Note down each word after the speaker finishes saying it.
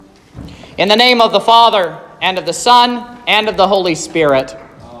In the name of the Father, and of the Son, and of the Holy Spirit.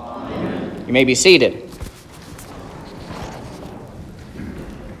 Amen. You may be seated.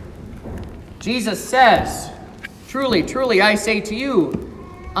 Jesus says, "Truly, truly, I say to you,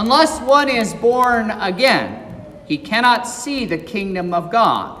 unless one is born again, he cannot see the kingdom of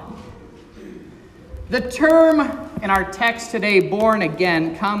God." The term in our text today, born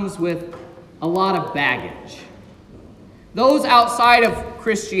again, comes with a lot of baggage. Those outside of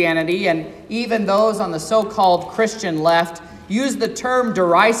Christianity, and even those on the so-called Christian left, use the term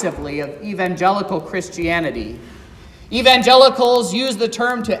derisively of evangelical Christianity. Evangelicals use the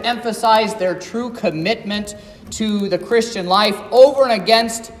term to emphasize their true commitment to the Christian life over and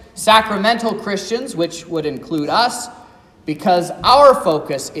against sacramental Christians, which would include us, because our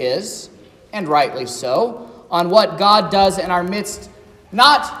focus is, and rightly so, on what God does in our midst,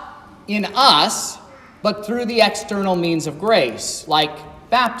 not in us, but through the external means of grace, like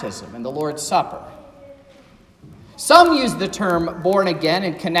baptism and the Lord's Supper. Some use the term born again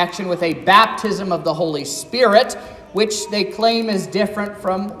in connection with a baptism of the Holy Spirit, which they claim is different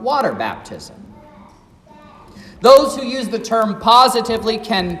from water baptism. Those who use the term positively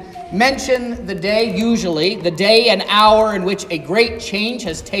can mention the day, usually the day and hour in which a great change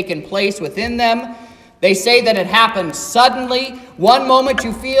has taken place within them. They say that it happened suddenly. One moment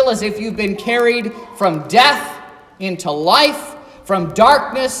you feel as if you've been carried from death into life, from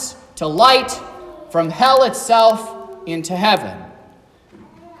darkness to light, from hell itself into heaven.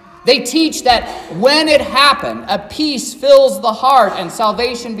 They teach that when it happened, a peace fills the heart and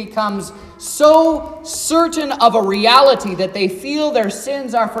salvation becomes so certain of a reality that they feel their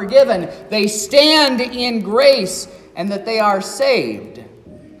sins are forgiven, they stand in grace, and that they are saved.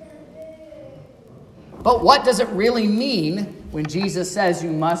 But what does it really mean when Jesus says you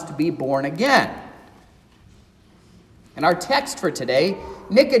must be born again? In our text for today,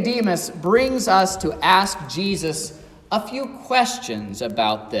 Nicodemus brings us to ask Jesus a few questions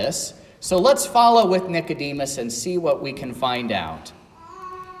about this. So let's follow with Nicodemus and see what we can find out.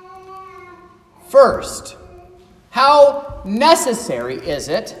 First, how necessary is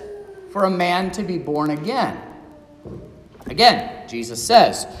it for a man to be born again? Again, Jesus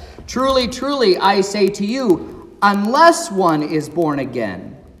says, "Truly, truly, I say to you, unless one is born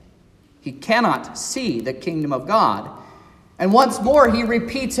again, he cannot see the kingdom of God." And once more, he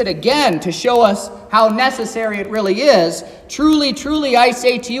repeats it again to show us how necessary it really is. "Truly, truly, I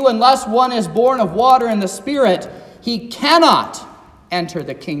say to you, unless one is born of water and the Spirit, he cannot enter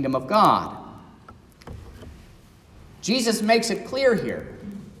the kingdom of God." Jesus makes it clear here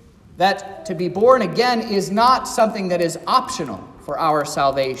that to be born again is not something that is optional for our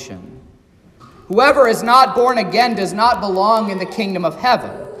salvation. Whoever is not born again does not belong in the kingdom of heaven.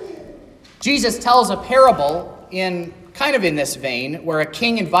 Jesus tells a parable in this vein, where a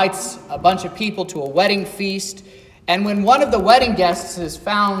king invites a bunch of people to a wedding feast, and when one of the wedding guests is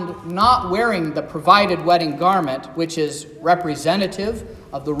found not wearing the provided wedding garment, which is representative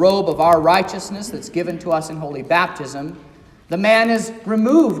of the robe of our righteousness that's given to us in holy baptism, the man is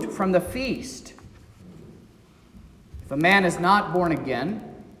removed from the feast. If a man is not born again,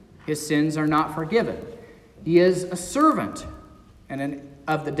 his sins are not forgiven. He is a servant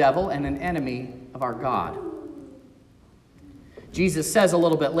of the devil and an enemy of our God. Jesus says a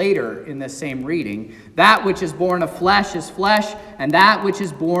little bit later in this same reading, "That which is born of flesh is flesh, and that which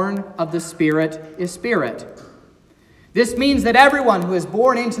is born of the Spirit is spirit." This means that everyone who is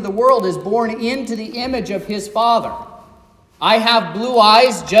born into the world is born into the image of his Father. I have blue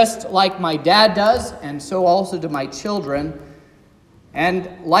eyes just like my dad does, and so also do my children. And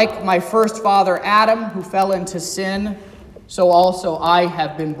like my first father Adam, who fell into sin, so also I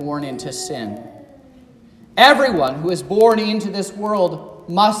have been born into sin. Everyone who is born into this world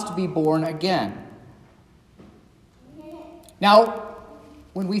must be born again. Now,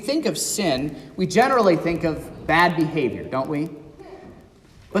 when we think of sin, we generally think of bad behavior, don't we?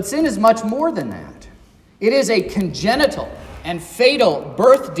 But sin is much more than that. It is a congenital and fatal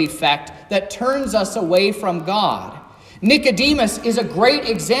birth defect that turns us away from God. Nicodemus is a great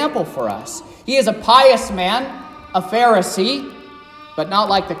example for us. He is a pious man, a Pharisee, but not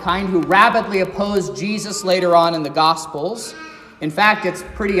like the kind who rabidly opposed Jesus later on in the Gospels. In fact, it's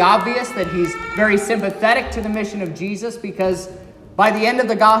pretty obvious that he's very sympathetic to the mission of Jesus, because by the end of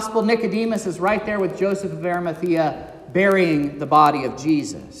the Gospel, Nicodemus is right there with Joseph of Arimathea burying the body of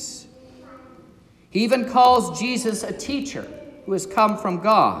Jesus. He even calls Jesus a teacher who has come from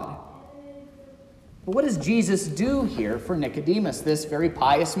God. But what does Jesus do here for Nicodemus, this very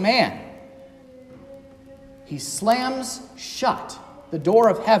pious man? He slams shut the door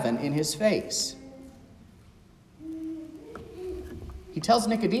of heaven in his face. He tells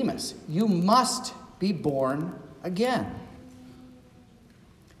Nicodemus, you must be born again.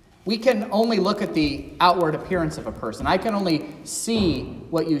 We can only look at the outward appearance of a person. I can only see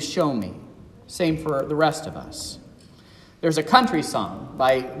what you show me. Same for the rest of us. There's a country song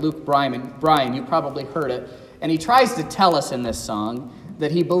by Luke Bryan. You probably heard it. And he tries to tell us in this song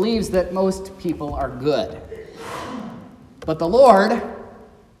that he believes that most people are good. But the Lord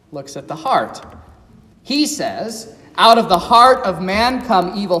looks at the heart. He says, out of the heart of man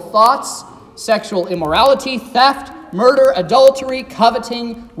come evil thoughts, sexual immorality, theft, murder, adultery,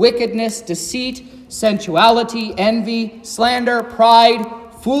 coveting, wickedness, deceit, sensuality, envy, slander, pride,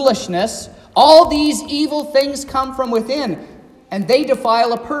 foolishness. All these evil things come from within, and they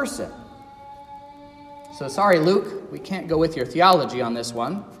defile a person. So sorry, Luke, we can't go with your theology on this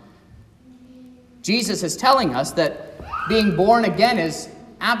one. Jesus is telling us that being born again is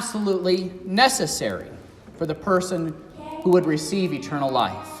absolutely necessary for the person who would receive eternal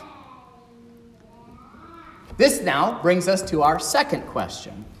life. This now brings us to our second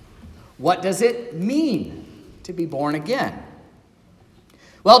question. What does it mean to be born again?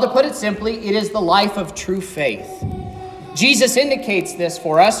 Well, to put it simply, it is the life of true faith. Jesus indicates this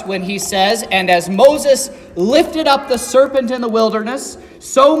for us when he says, and as Moses lifted up the serpent in the wilderness,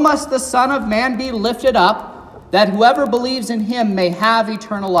 so must the Son of Man be lifted up, that whoever believes in him may have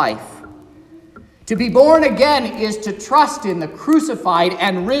eternal life. To be born again is to trust in the crucified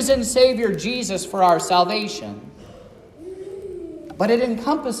and risen Savior Jesus for our salvation. But it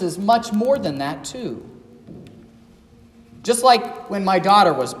encompasses much more than that too. Just like when my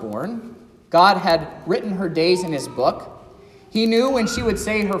daughter was born, God had written her days in his book. He knew when she would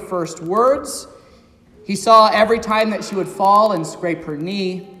say her first words. He saw every time that she would fall and scrape her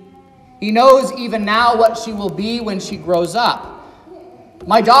knee. He knows even now what she will be when she grows up.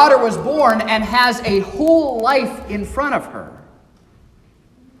 My daughter was born and has a whole life in front of her.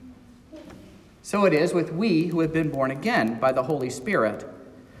 So it is with we who have been born again by the Holy Spirit.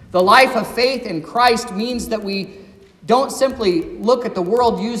 The life of faith in Christ means that we don't simply look at the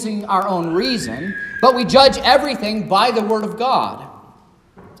world using our own reason, but we judge everything by the Word of God.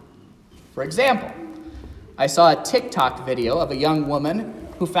 For example, I saw a TikTok video of a young woman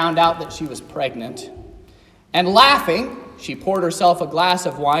who found out that she was pregnant. And laughing, she poured herself a glass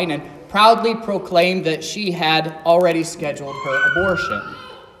of wine and proudly proclaimed that she had already scheduled her abortion.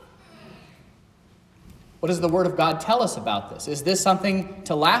 What does the Word of God tell us about this? Is this something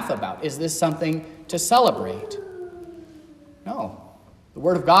to laugh about? Is this something to celebrate? No. The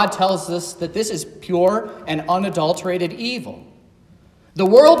Word of God tells us that this is pure and unadulterated evil. The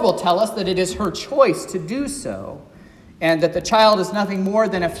world will tell us that it is her choice to do so, and that the child is nothing more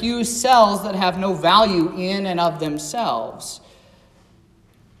than a few cells that have no value in and of themselves.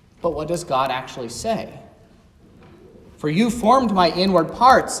 But what does God actually say? For you formed my inward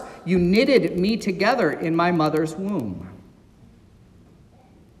parts. You knitted me together in my mother's womb.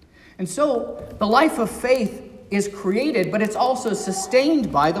 And so the life of faith is created, but it's also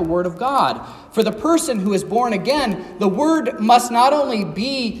sustained by the Word of God. For the person who is born again, the Word must not only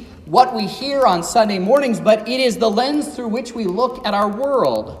be what we hear on Sunday mornings, but it is the lens through which we look at our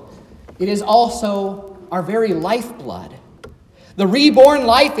world. It is also our very lifeblood. The reborn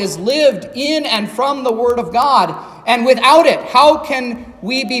life is lived in and from the Word of God. And without it, how can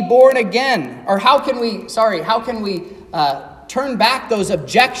we be born again? Or how can we turn back those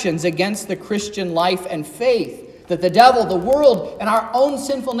objections against the Christian life and faith that the devil, the world, and our own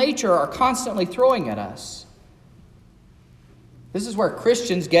sinful nature are constantly throwing at us? This is where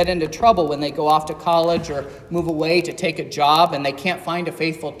Christians get into trouble when they go off to college or move away to take a job and they can't find a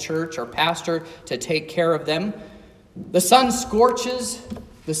faithful church or pastor to take care of them. The sun scorches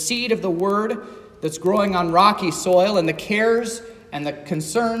the seed of the Word that's growing on rocky soil, and the cares and the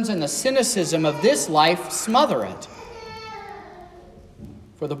concerns and the cynicism of this life smother it.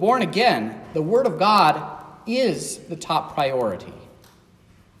 For the born again, the Word of God is the top priority.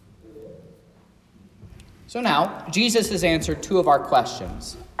 So now, Jesus has answered two of our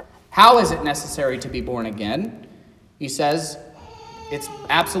questions. How is it necessary to be born again? He says, it's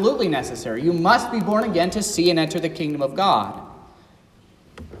absolutely necessary. You must be born again to see and enter the kingdom of God.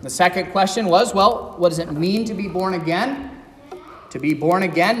 The second question was, well, what does it mean to be born again? To be born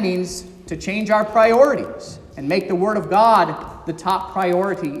again means to change our priorities and make the Word of God the top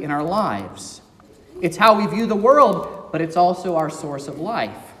priority in our lives. It's how we view the world, but it's also our source of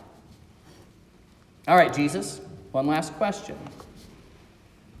life. All right, Jesus, one last question.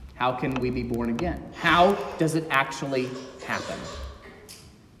 How can we be born again? How does it actually happen?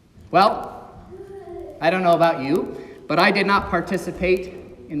 Well, I don't know about you, but I did not participate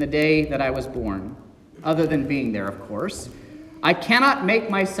in the day that I was born, other than being there, of course. I cannot make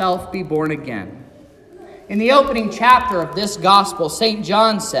myself be born again. In the opening chapter of this gospel, St.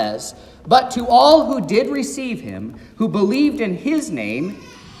 John says, "But to all who did receive him, who believed in his name,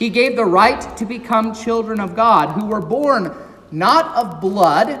 he gave the right to become children of God, who were born not of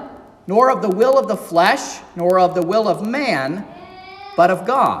blood, nor of the will of the flesh, nor of the will of man, but of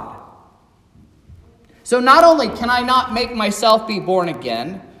God." So not only can I not make myself be born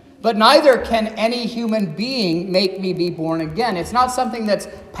again, but neither can any human being make me be born again. It's not something that's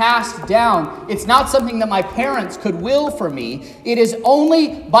passed down. It's not something that my parents could will for me. It is only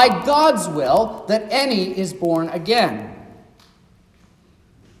by God's will that any is born again.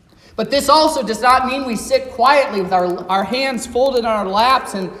 But this also does not mean we sit quietly with our hands folded on our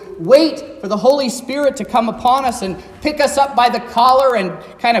laps and wait for the Holy Spirit to come upon us and pick us up by the collar and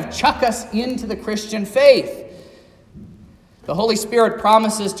kind of chuck us into the Christian faith. The Holy Spirit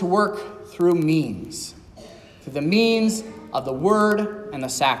promises to work through the means of the Word and the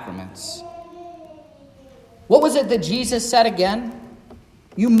sacraments. What was it that Jesus said again?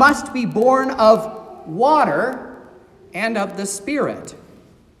 You must be born of water and of the Spirit.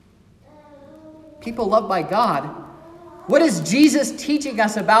 People loved by God, what is Jesus teaching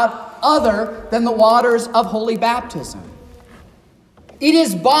us about other than the waters of holy baptism? It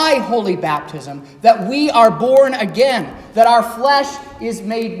is by holy baptism that we are born again, that our flesh is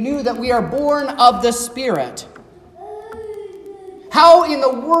made new, that we are born of the Spirit. How in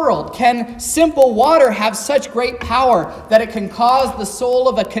the world can simple water have such great power that it can cause the soul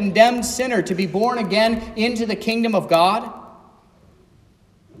of a condemned sinner to be born again into the kingdom of God?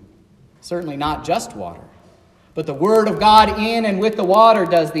 Certainly not just water, but the Word of God in and with the water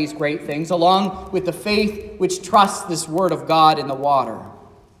does these great things, along with the faith which trusts this Word of God in the water.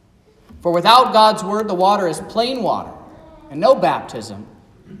 For without God's Word, the water is plain water and no baptism.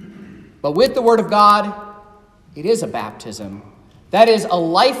 But with the Word of God, it is a baptism. That is a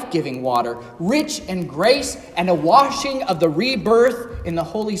life-giving water, rich in grace and a washing of the rebirth in the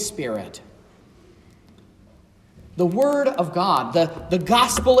Holy Spirit. The Word of God, the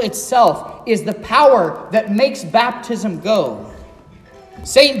gospel itself, is the power that makes baptism go.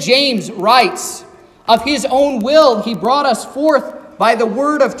 St. James writes, of his own will he brought us forth by the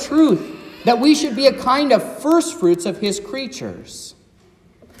word of truth, that we should be a kind of firstfruits of his creatures.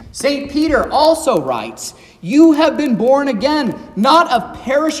 St. Peter also writes, you have been born again, not of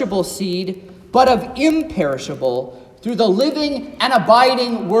perishable seed, but of imperishable, through the living and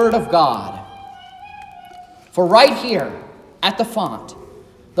abiding Word of God. For right here, at the font,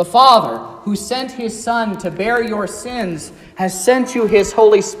 the Father, who sent his Son to bear your sins, has sent you his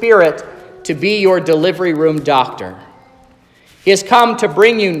Holy Spirit to be your delivery room doctor. He has come to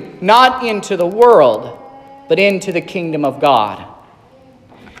bring you not into the world, but into the kingdom of God.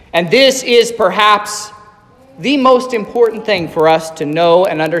 And this is perhaps the most important thing for us to know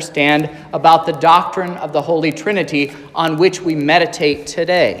and understand about the doctrine of the Holy Trinity on which we meditate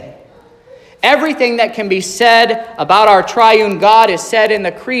today. Everything that can be said about our triune God is said in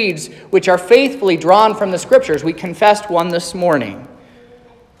the creeds, which are faithfully drawn from the Scriptures. We confessed one this morning.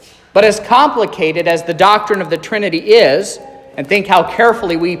 But as complicated as the doctrine of the Trinity is, and think how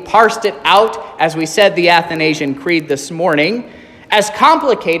carefully we parsed it out as we said the Athanasian Creed this morning, as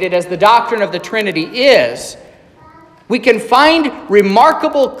complicated as the doctrine of the Trinity is, we can find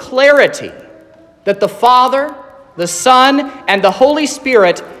remarkable clarity that the Father, the Son, and the Holy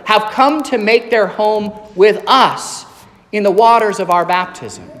Spirit have come to make their home with us in the waters of our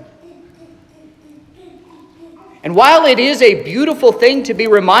baptism. And while it is a beautiful thing to be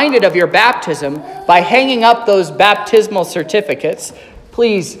reminded of your baptism by hanging up those baptismal certificates,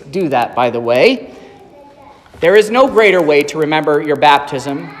 please do that, by the way, there is no greater way to remember your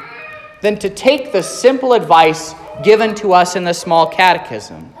baptism than to take the simple advice given to us in the small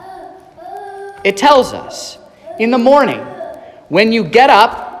catechism. It tells us, in the morning, when you get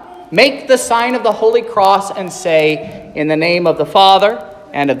up, make the sign of the Holy Cross and say, in the name of the Father,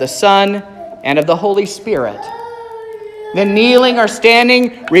 and of the Son, and of the Holy Spirit. Then kneeling or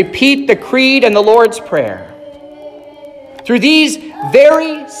standing, repeat the Creed and the Lord's Prayer. Through these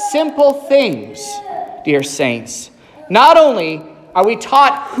very simple things, dear saints, not only are we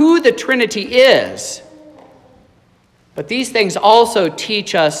taught who the Trinity is, but these things also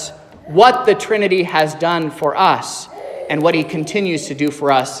teach us what the Trinity has done for us and what he continues to do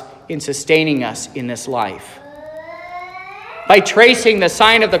for us in sustaining us in this life. By tracing the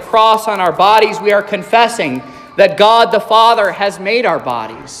sign of the cross on our bodies, we are confessing that God the Father has made our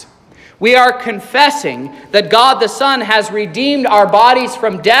bodies. We are confessing that God the Son has redeemed our bodies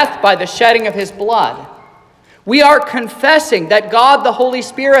from death by the shedding of his blood. We are confessing that God the Holy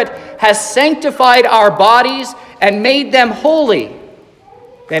Spirit has sanctified our bodies and made them holy,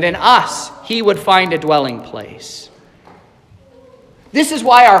 that in us he would find a dwelling place. This is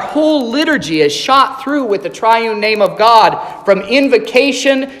why our whole liturgy is shot through with the triune name of God, from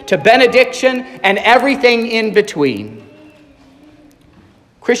invocation to benediction and everything in between.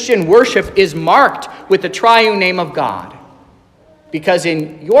 Christian worship is marked with the triune name of God, because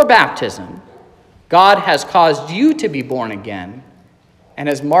in your baptism, God has caused you to be born again and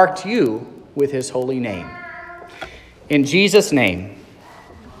has marked you with his holy name. In Jesus' name.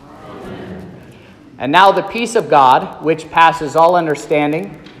 And now the peace of God, which passes all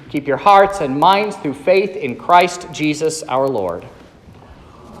understanding, keep your hearts and minds through faith in Christ Jesus our Lord.